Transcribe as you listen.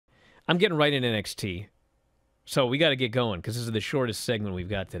I'm getting right into NXT. So we got to get going because this is the shortest segment we've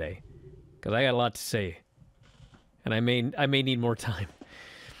got today. Because I got a lot to say. And I may need more time.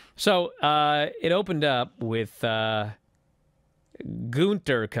 So it opened up with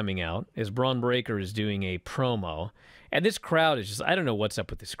Gunther coming out as Bron Breakker is doing a promo. And this crowd is just, I don't know what's up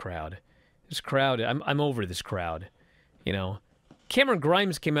with this crowd. This crowd, I'm over this crowd. You know, Cameron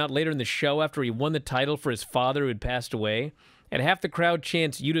Grimes came out later in the show after he won the title for his father who had passed away. And half the crowd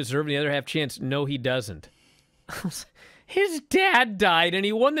chants, "You deserve it," and the other half chants, "No, he doesn't." His dad died, and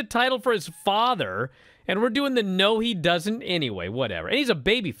he won the title for his father, and we're doing the "no, he doesn't" anyway, whatever. And he's a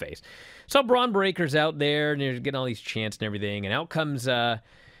babyface. So Bron Breakker's out there, and they're getting all these chants and everything, and out comes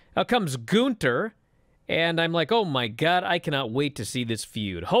Gunther, and I'm like, oh my God, I cannot wait to see this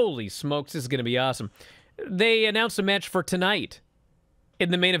feud. Holy smokes, this is going to be awesome. They announced a match for tonight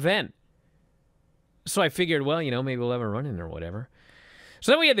in the main event. So I figured, well, you know, maybe we'll have a run-in or whatever.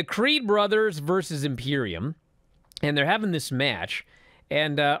 So then we had the Creed brothers versus Imperium, and they're having this match,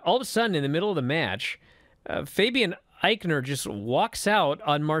 and all of a sudden, in the middle of the match, Fabian Eichner just walks out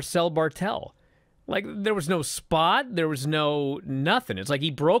on Marcel Bartel. Like, there was no spot, there was no nothing. It's like he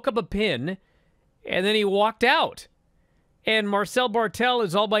broke up a pin, and then he walked out. And Marcel Bartel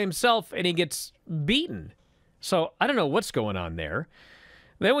is all by himself, and he gets beaten. So I don't know what's going on there.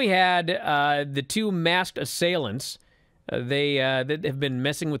 Then we had the two masked assailants. They have been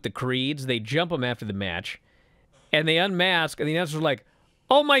messing with the Creeds. They jump them after the match. And they unmask, and the announcer's like,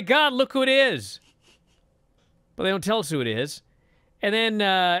 oh my God, look who it is. But they don't tell us who it is. And then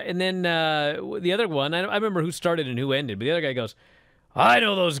the other one, I remember who started and who ended, but the other guy goes, I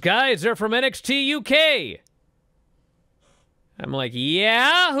know those guys. They're from NXT UK. I'm like,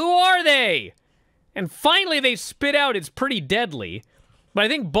 yeah? Who are they? And finally they spit out, it's Pretty Deadly. But I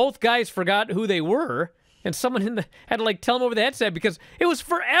think both guys forgot who they were. And someone had to, like, tell them over the headset because it was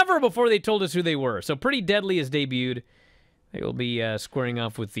forever before they told us who they were. So Pretty Deadly has debuted. They will be squaring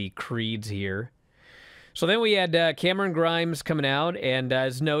off with the Creeds here. So then we had Cameron Grimes coming out, and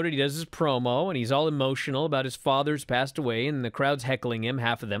as noted, he does his promo, and he's all emotional about his father's passed away, and the crowd's heckling him,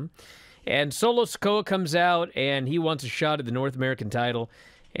 half of them. And Solo Sikoa comes out, and he wants a shot at the North American title,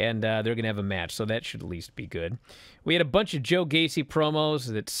 and they're going to have a match, so that should at least be good. We had a bunch of Joe Gacy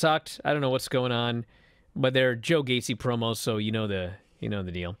promos that sucked. I don't know what's going on, but they're Joe Gacy promos, so you know the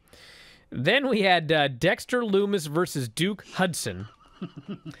deal. Then we had Dexter Lumis versus Duke Hudson.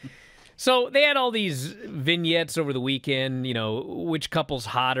 So they had all these vignettes over the weekend, you know, which couple's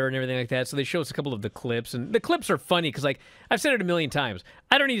hotter and everything like that. So they show us a couple of the clips. And the clips are funny because, like, I've said it a million times.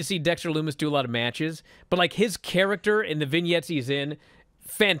 I don't need to see Dexter Lumis do a lot of matches. But, like, his character in the vignettes he's in,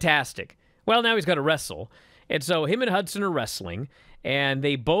 fantastic. Well, now he's got to wrestle. And so him and Hudson are wrestling. And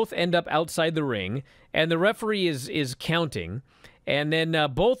they both end up outside the ring. And the referee is counting. And then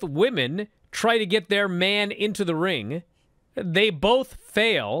both women try to get their man into the ring. They both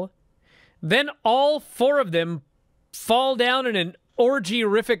fail. Then all four of them fall down in an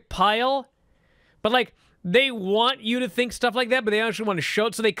orgy-rific pile. But, like, they want you to think stuff like that, but they actually want to show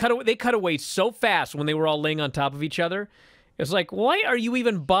it. So they cut away so fast when they were all laying on top of each other. It's like, why are you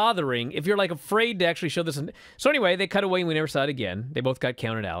even bothering if you're, like, afraid to actually show this? So anyway, they cut away and we never saw it again. They both got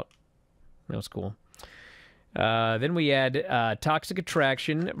counted out. That was cool. Then we had Toxic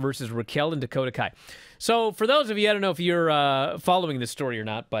Attraction versus Raquel and Dakota Kai. So for those of you, I don't know if you're following this story or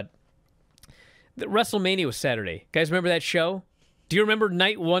not, but WrestleMania was Saturday. Guys, remember that show? Do you remember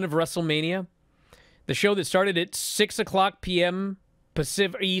night one of WrestleMania? The show that started at 6 o'clock p.m.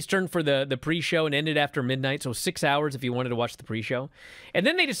 Pacific Eastern for the pre-show and ended after midnight, so 6 hours if you wanted to watch the pre-show. And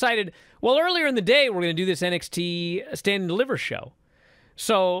then they decided, well, earlier in the day, we're going to do this NXT Stand and Deliver show.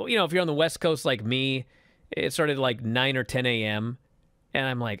 So, you know, if you're on the West Coast like me, it started like 9 or 10 a.m., and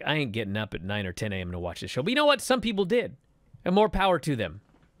I'm like, I ain't getting up at 9 or 10 a.m. to watch this show. But you know what? Some people did, and more power to them.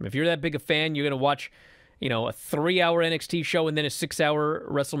 If you're that big a fan, you're going to watch, you know, a 3-hour NXT show and then a 6-hour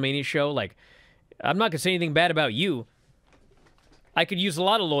WrestleMania show. Like, I'm not going to say anything bad about you. I could use a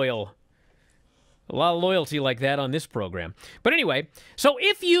lot of loyalty like that on this program. But anyway, so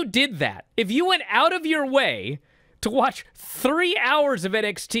if you did that, if you went out of your way to watch 3 hours of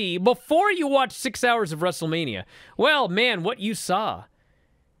NXT before you watched 6 hours of WrestleMania, well, man, what you saw.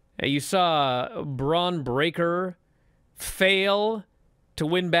 You saw Bron Breakker fail to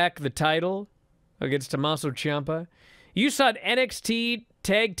win back the title against Tommaso Ciampa. You saw an NXT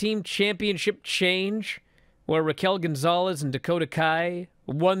Tag Team Championship change where Raquel Gonzalez and Dakota Kai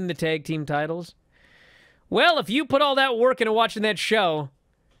won the tag team titles. Well, if you put all that work into watching that show,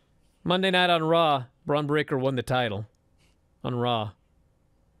 Monday night on Raw, Bron Breakker won the title on Raw.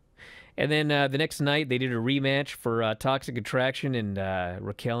 And then the next night, they did a rematch for Toxic Attraction, and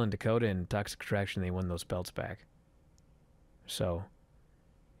Raquel and Dakota and Toxic Attraction, they won those belts back. So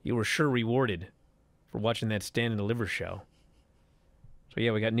you were sure rewarded for watching that Stand and Deliver show. So yeah,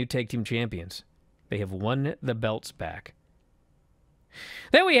 we got new tag team champions. They have won the belts back.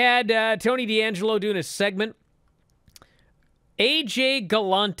 Then we had Tony D'Angelo doing a segment. AJ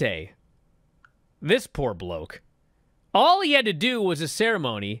Galante. This poor bloke. All he had to do was a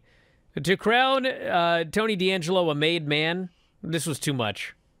ceremony to crown Tony D'Angelo a made man. This was too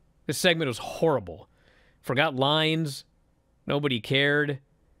much. This segment was horrible. Forgot lines. Nobody cared.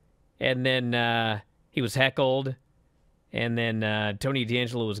 And then he was heckled. And then Tony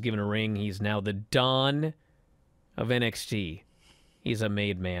D'Angelo was given a ring. He's now the Don of NXT. He's a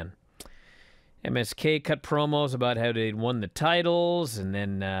made man. MSK cut promos about how they'd won the titles. And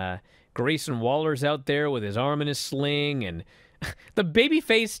then Grayson Waller's out there with his arm in a sling. And the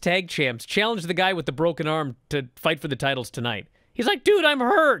babyface tag champs challenged the guy with the broken arm to fight for the titles tonight. He's like, dude, I'm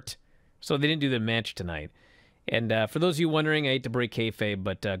hurt. So they didn't do the match tonight. And for those of you wondering, I hate to break kayfabe,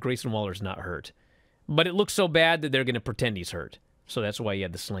 but Grayson Waller's not hurt. But it looks so bad that they're going to pretend he's hurt. So that's why he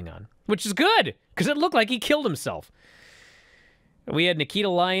had the sling on. Which is good, because it looked like he killed himself. We had Nikita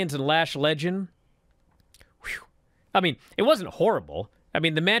Lyons and Lash Legend. Whew. I mean, it wasn't horrible. I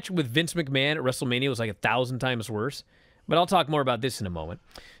mean, the match with Vince McMahon at WrestleMania was like 1,000 times worse. But I'll talk more about this in a moment.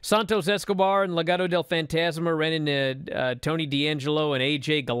 Santos Escobar and Legado del Fantasma ran into Tony D'Angelo and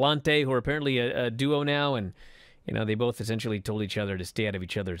AJ Galante, who are apparently a duo now. And, you know, they both essentially told each other to stay out of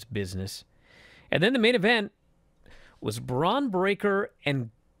each other's business. And then the main event was Bron Breakker and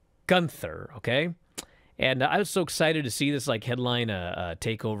Gunther, okay? And I was so excited to see this, like, headline a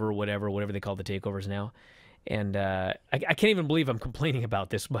takeover, whatever they call the takeovers now. And I can't even believe I'm complaining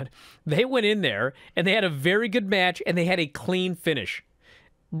about this, but they went in there, and they had a very good match, and they had a clean finish.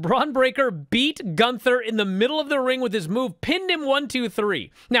 Bron Breakker beat Gunther in the middle of the ring with his move, pinned him 1, 2,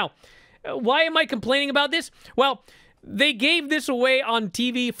 3. Now, why am I complaining about this? Well, they gave this away on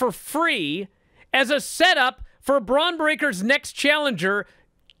TV for free as a setup for Bron Breakker's next challenger,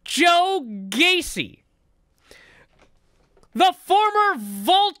 Joe Gacy. The former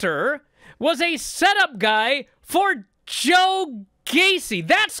vaulter was a setup guy for Joe Gacy.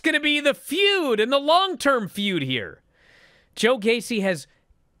 That's going to be the feud and the long-term feud here. Joe Gacy has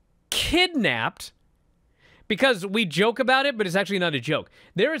kidnapped, because we joke about it, but it's actually not a joke.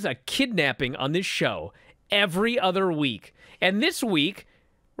 There is a kidnapping on this show every other week. And this week,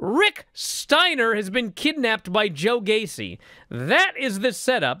 Rick Steiner has been kidnapped by Joe Gacy. That is the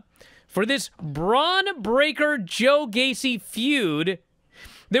setup for this Bron Breakker Joe Gacy feud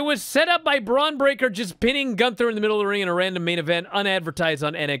that was set up by Bron Breakker just pinning Gunther in the middle of the ring in a random main event unadvertised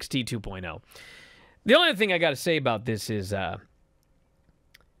on NXT 2.0. The only thing I got to say about this is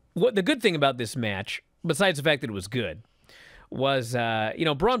what the good thing about this match, besides the fact that it was good, was you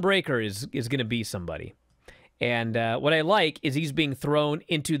know, Bron Breakker is going to be somebody. And what I like is he's being thrown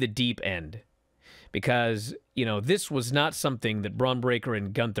into the deep end. Because, you know, this was not something that Bron Breakker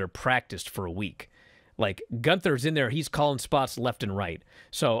and Gunther practiced for a week. Like, Gunther's in there, he's calling spots left and right.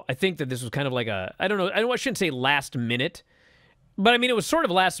 So I think that this was kind of like a, I don't know, I shouldn't say last minute. But, I mean, it was sort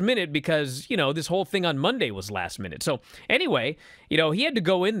of last minute because, you know, this whole thing on Monday was last minute. So, anyway, you know, he had to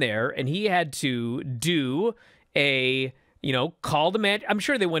go in there and he had to do a, you know, call the match. I'm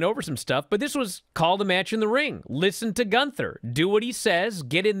sure they went over some stuff, but this was call the match in the ring. Listen to Gunther. Do what he says.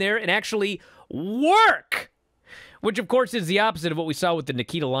 Get in there and actually work. Which, of course, is the opposite of what we saw with the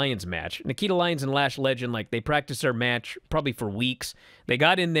Nikita Lyons match. Nikita Lyons and Lash Legend, like, they practiced their match probably for weeks. They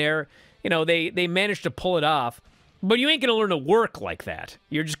got in there. You know, they managed to pull it off. But you ain't going to learn to work like that.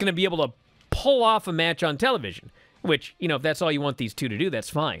 You're just going to be able to pull off a match on television. Which, you know, if that's all you want these two to do, that's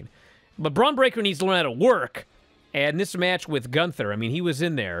fine. But Bron Breakker needs to learn how to work. And this match with Gunther, I mean, he was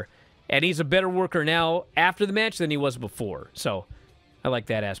in there, and he's a better worker now after the match than he was before. So, I like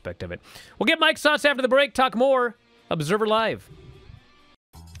that aspect of it. We'll get Mike's thoughts after the break. Talk more. Observer Live.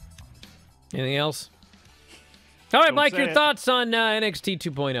 Anything else? All right, Mike, your thoughts on NXT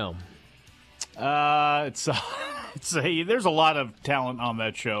 2.0. There's a lot of talent on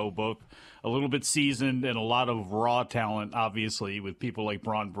that show, both a little bit seasoned and a lot of raw talent, obviously, with people like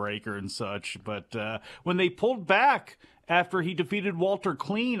Bron Breakker and such. But when they pulled back after he defeated Walter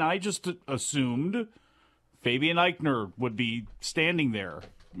Clean, I just assumed Fabian Eichner would be standing there,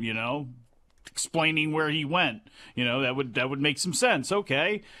 you know, explaining where he went. You know, that would make some sense.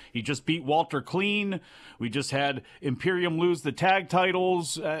 Okay, he just beat Walter Clean. We just had Imperium lose the tag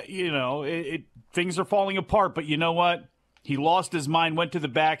titles. You know, things are falling apart. But you know what? He lost his mind, went to the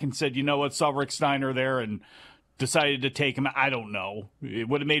back and said, you know what, saw Rick Steiner there and decided to take him. I don't know. It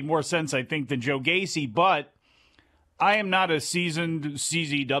would have made more sense, I think, than Joe Gacy, but I am not a seasoned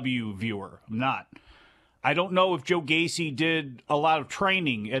CZW viewer. I'm not. I don't know if Joe Gacy did a lot of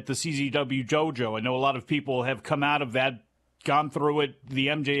training at the CZW dojo. I know a lot of people have come out of that, gone through it. The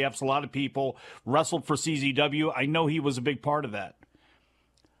MJFs, a lot of people wrestled for CZW. I know he was a big part of that.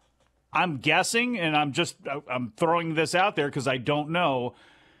 I'm guessing, and I'm throwing this out there because I don't know.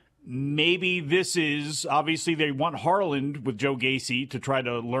 Maybe this is, obviously they want Harland with Joe Gacy to try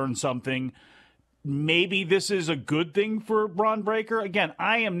to learn something. Maybe this is a good thing for Bron Breakker. Again,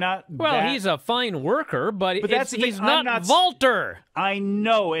 I am not. Well, he's a fine worker, but he's not Walter. I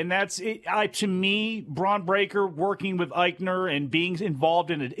know, and that's it. To me, Bron Breakker working with Eichner and being involved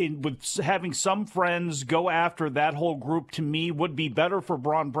with having some friends go after that whole group, to me, would be better for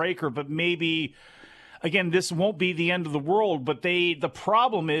Bron Breakker. But maybe, again, this won't be the end of the world. But the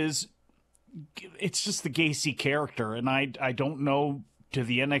problem is, it's just the Gacy character, and I don't know. To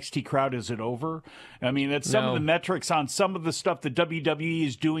the NXT crowd, is it over? I mean, that's some of the metrics on some of the stuff that WWE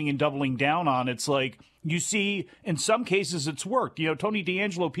is doing and doubling down on. It's like, you see, in some cases it's worked. You know, Tony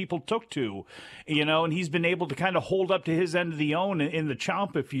D'Angelo people took to, and he's been able to kind of hold up to his end of the own in the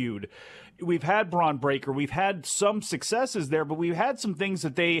Ciampa feud. We've had Bron Breakker. We've had some successes there, but we've had some things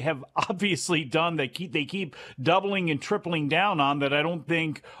that they have obviously done that they keep doubling and tripling down on that I don't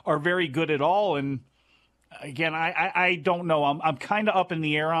think are very good at all. And again, I don't know. I'm kind of up in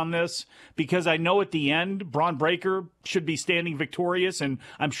the air on this because I know at the end, Bron Breakker should be standing victorious, and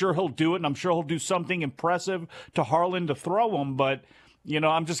I'm sure he'll do it, and I'm sure he'll do something impressive to Harland to throw him. But,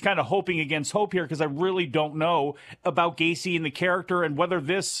 I'm just kind of hoping against hope here because I really don't know about Gacy and the character and whether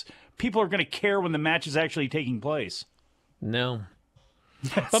people are going to care when the match is actually taking place. No.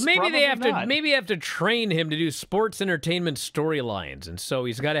 But maybe they have to train him to do sports entertainment storylines, and so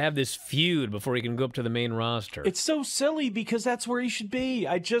he's got to have this feud before he can go up to the main roster. It's so silly because that's where he should be.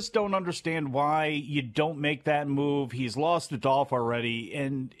 I just don't understand why you don't make that move. He's lost to Dolph already,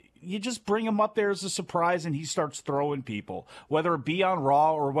 and you just bring him up there as a surprise, and he starts throwing people, whether it be on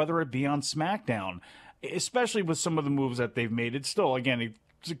Raw or whether it be on SmackDown, especially with some of the moves that they've made. It's still, again,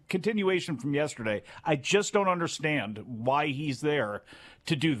 it's a continuation from yesterday. I just don't understand why he's there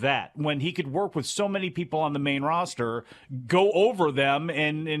to do that when he could work with so many people on the main roster, go over them,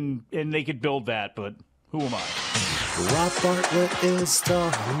 and they could build that. But who am I? Rob Bartlett is the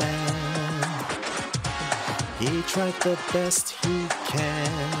man. He tried the best he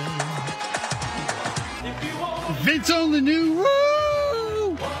can. Vince on the new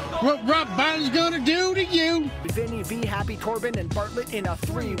woo! What Rob Bartlett's gonna do to you? Vinny V, Happy Corbin, and Bartlett in a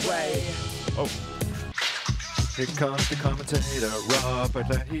three-way. Oh. Here comes the commentator, Rob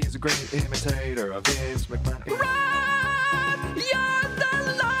Bartlett. He's a great imitator of Vince McMahon. Rob, you're the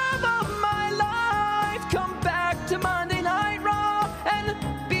love of my life. Come back to Monday Night Raw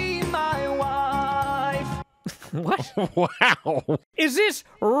and be my wife. What? Wow. Is this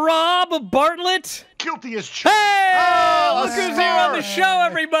Rob Bartlett? Guilty as charged. Hey! Look who's here on the show,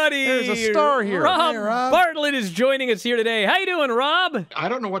 everybody! There's a star here. Rob, Hey, Rob Bartlett is joining us here today. How you doing, Rob? I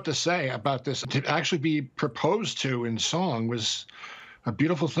don't know what to say about this. To actually be proposed to in song was a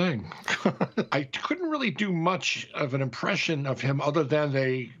beautiful thing. I couldn't really do much of an impression of him other than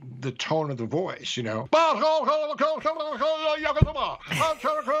the tone of the voice, Monday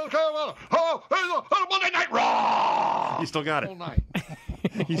Night Raw! You still got it. All night.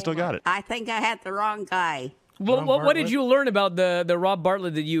 You still got it. I think I had the wrong guy. Well, what did you learn about the Rob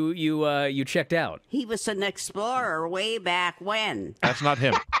Bartlett that you checked out? He was an explorer way back when. That's not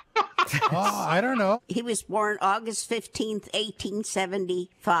him. Oh, I don't know. He was born August 15th,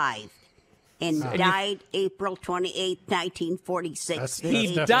 1875, and died April 28th, 1946.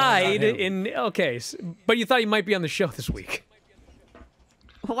 He died in, okay, but you thought he might be on the show this week.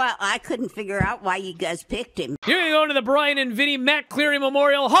 Well, I couldn't figure out why you guys picked him. You're going to the Bryan and Vinny Matt Cleary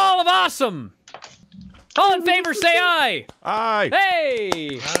Memorial Hall of Awesome. All in favor, say aye. Aye.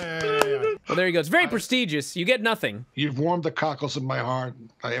 Hey. Well, there you go. It's very prestigious. You get nothing. You've warmed the cockles of my heart.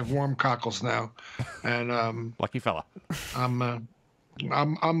 I have warm cockles now, and Lucky fella. I'm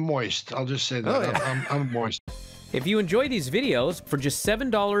moist. I'll just say that. Oh, yeah. I'm moist. If you enjoy these videos, for just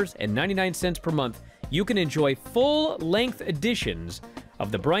 $7.99 per month, you can enjoy full-length editions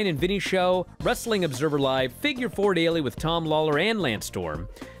of The Bryan and Vinny Show, Wrestling Observer Live, Figure 4 Daily with Tom Lawler and Lance Storm,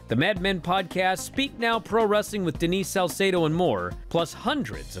 the Mad Men Podcast, Speak Now Pro Wrestling with Denise Salcedo, and more, plus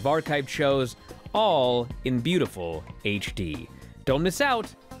hundreds of archived shows, all in beautiful HD. Don't miss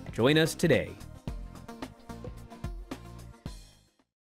out. Join us today.